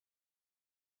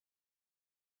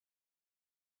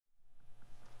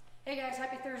Hey guys,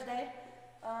 happy Thursday.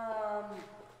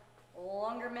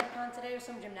 Longer metcon today with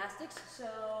some gymnastics. So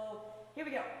here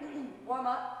we go. Warm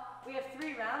up. We have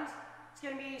 3 rounds. It's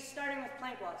going to be starting with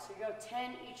plank WOD. So you go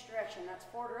 10 each direction. That's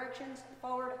 4 directions: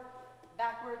 forward,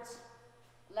 backwards,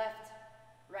 left,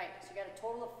 right. So you got a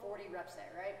total of 40 reps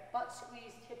there, right? Butt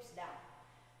squeeze, hips down.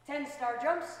 10 star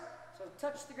jumps. So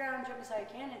touch the ground, jump as high as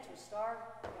you can into a star.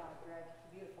 God, Greg,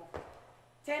 beautiful.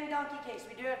 10 donkey kicks.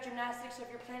 We do have gymnastics, so if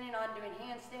you're planning on doing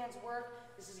handstands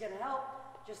work, this is going to help.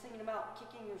 Just thinking about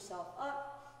kicking yourself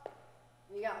up.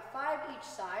 You got 5 each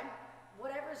side.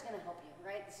 Whatever is going to help you,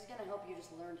 right? This is going to help you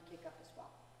just learn to kick up as well.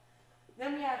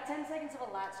 Then we have 10 seconds of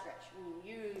a lat stretch. When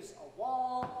you use a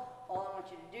wall, all I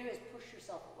want you to do is push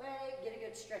yourself away, get a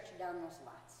good stretch down those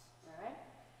lats, all right?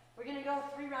 We're going to go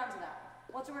 3 rounds of that.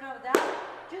 Once we're done with that,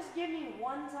 just give me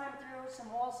one time through some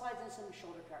wall slides and some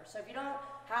shoulder cars. So if you don't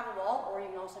have a wall, or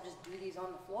you can also just do these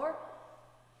on the floor.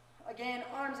 Again,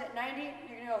 arms at 90,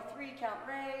 you're going to go 3 count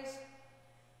raise,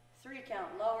 3 count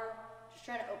lower, just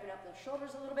trying to open up those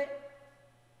shoulders a little bit.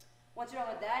 Once you're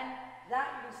done with that, you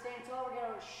can stand tall. We're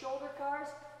going to go shoulder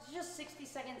cars. This is just 60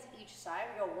 seconds each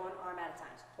side. We go 1 arm at a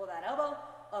time. So pull that elbow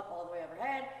up all the way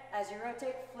overhead. As you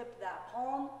rotate, flip that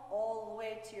palm all the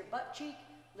way to your butt cheek.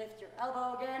 Lift your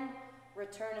elbow again,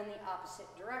 return in the opposite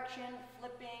direction,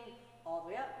 flipping all the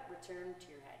way up, return to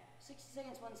your head. 60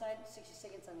 seconds one side, 60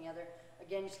 seconds on the other.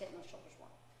 Again, just getting those shoulders warm.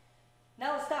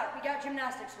 Now let's talk. We got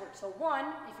gymnastics work. So 1,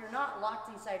 if you're not locked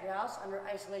inside your house under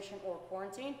isolation or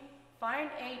quarantine,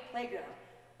 find a playground,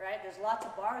 right? There's lots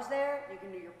of bars there. You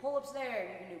can do your pull-ups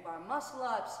there. You can do bar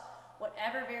muscle-ups,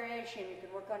 whatever variation. You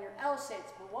can work on your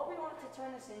L-sits. But what we want to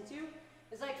turn this into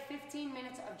is like 15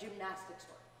 minutes of gymnastics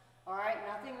work. All right,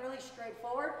 nothing really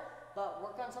straightforward, but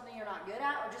work on something you're not good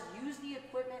at, or just use the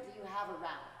equipment that you have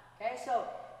around. Okay, so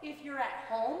if you're at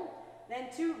home, then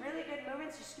 2 really good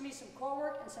movements. Just give me some core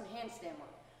work and some handstand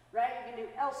work, right? You can do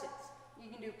L-sits,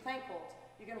 you can do plank holds,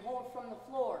 you can hold from the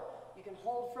floor, you can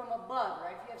hold from above,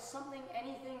 right? If you have something,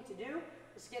 anything to do,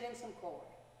 just get in some core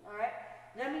work, all right?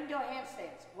 Then we can go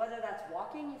handstands, whether that's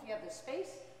walking if you have the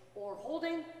space, or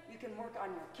holding. You can work on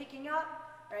your kicking up.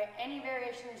 Right? Any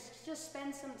variation, just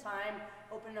spend some time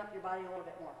opening up your body a little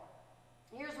bit more.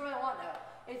 Here's what I want though.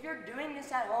 If you're doing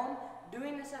this at home,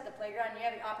 doing this at the playground, you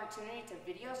have the opportunity to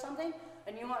video something,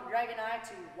 and you want Greg and I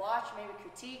to watch, maybe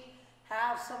critique,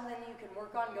 have something you can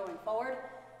work on going forward,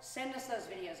 send us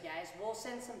those videos, guys. We'll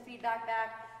send some feedback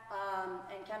back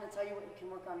and kind of tell you what you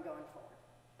can work on going forward.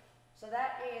 So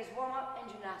that is warm-up and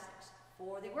gymnastics.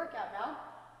 For the workout now,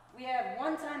 we have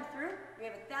 1 time through, we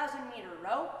have a 1,000-meter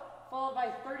row, followed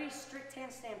by 30 strict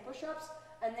handstand push-ups,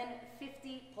 and then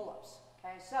 50 pull-ups.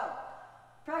 Okay, so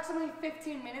approximately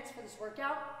 15 minutes for this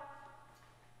workout.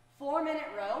 4-minute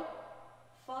row,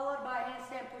 followed by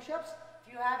handstand push-ups.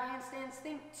 If you have handstands,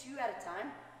 think 2 at a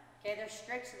time. Okay, they're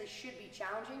strict, so they should be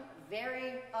challenging.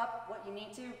 Vary up what you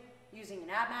need to using an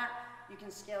ab mat. You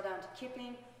can scale down to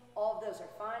kipping. All of those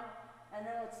are fine. And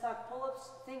then let's talk pull-ups.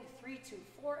 Think 3 to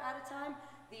 4 at a time.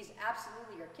 These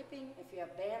absolutely are kipping. If you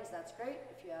have bands, that's great.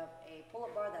 If you have a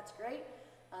pull-up bar, that's great.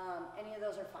 Any of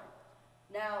those are fine.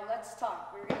 Now, let's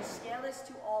talk. We're going to scale this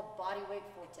to all body weight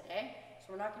for today.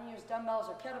 So we're not going to use dumbbells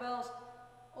or kettlebells.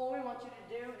 All we want you to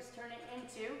do is turn it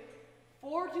into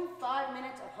 4 to 5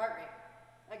 minutes of heart rate.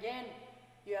 Again,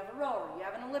 you have a rower, you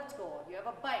have an elliptical, you have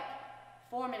a bike.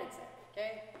 4 minutes there,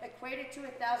 okay? Equate it to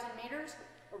 1,000 meters,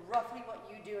 or roughly what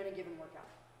you do in a given workout.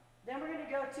 Then we're going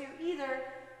to go to either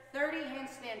 30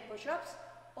 handstand push-ups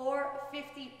or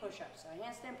 50 push-ups. So a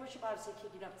handstand push-up, obviously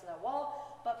kicking up to that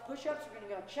wall, but push-ups, we're going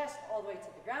to go chest all the way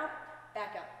to the ground,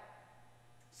 back up.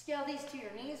 Scale these to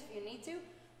your knees if you need to,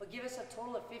 but give us a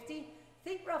total of 50.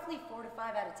 Think roughly 4 to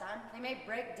 5 at a time. They may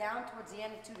break down towards the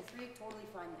end of 2 to 3, totally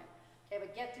fine there. Okay,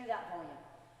 but get through that volume.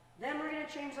 Then we're going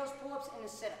to change those pull-ups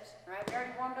into sit-ups. All right, we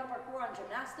already warmed up our core on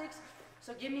gymnastics,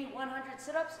 so give me 100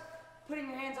 sit-ups, putting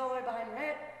your hands all the way behind your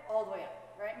head, all the way up.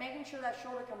 Right, making sure that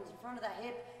shoulder comes in front of that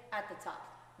hip at the top.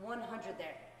 100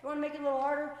 there. If you want to make it a little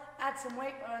harder, add some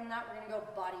weight. Other than that, we're going to go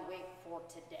body weight for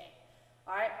today.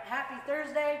 All right, happy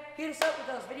Thursday. Hit us up with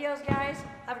those videos, guys.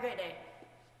 Have a great day.